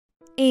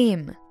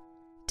Aim: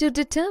 to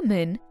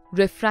determine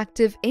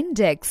refractive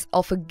index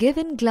of a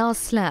given glass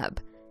slab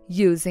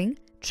using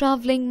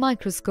travelling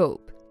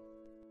microscope.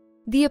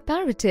 The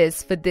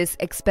apparatus for this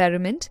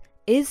experiment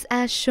is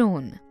as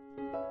shown.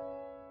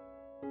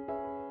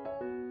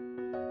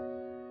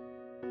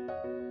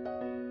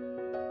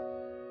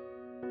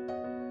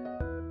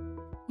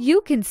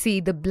 You can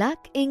see the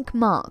black ink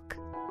mark.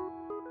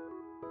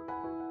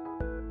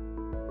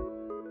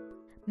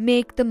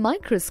 Make the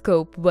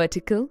microscope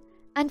vertical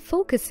and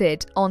focus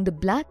it on the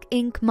black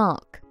ink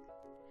mark.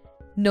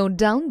 Note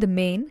down the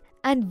main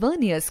and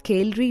vernier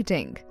scale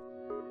reading.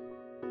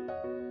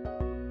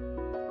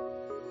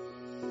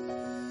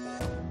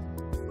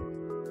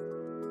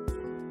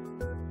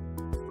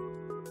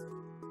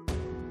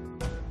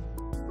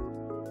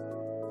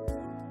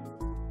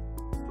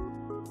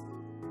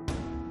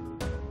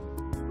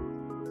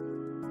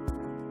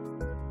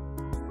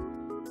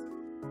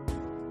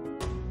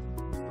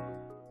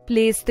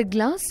 Place the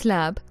glass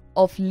slab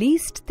of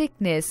least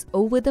thickness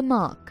over the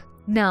mark.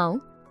 Now,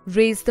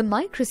 raise the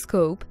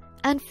microscope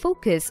and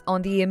focus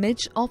on the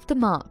image of the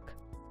mark.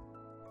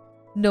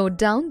 Note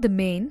down the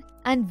main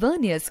and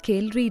vernier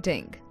scale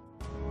reading.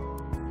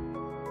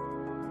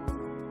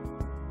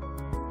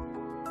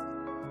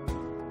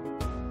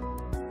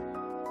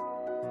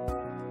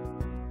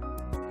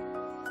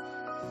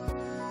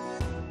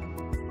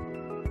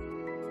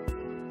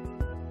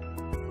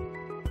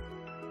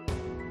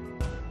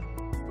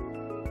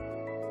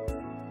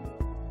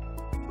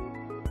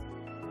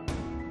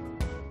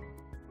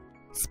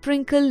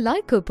 Sprinkle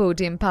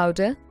lycopodium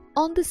powder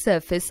on the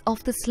surface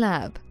of the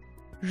slab.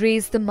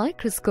 Raise the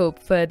microscope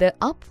further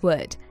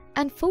upward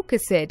and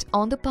focus it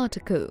on the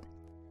particle.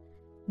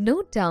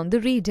 Note down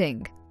the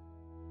reading.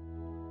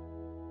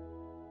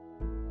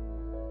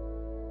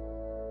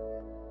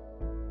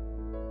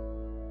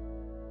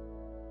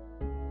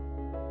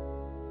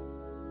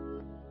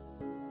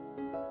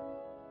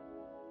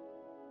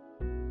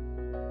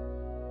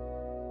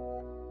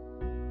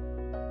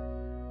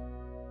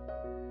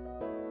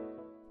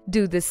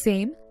 Do the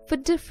same for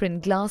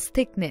different glass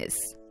thickness.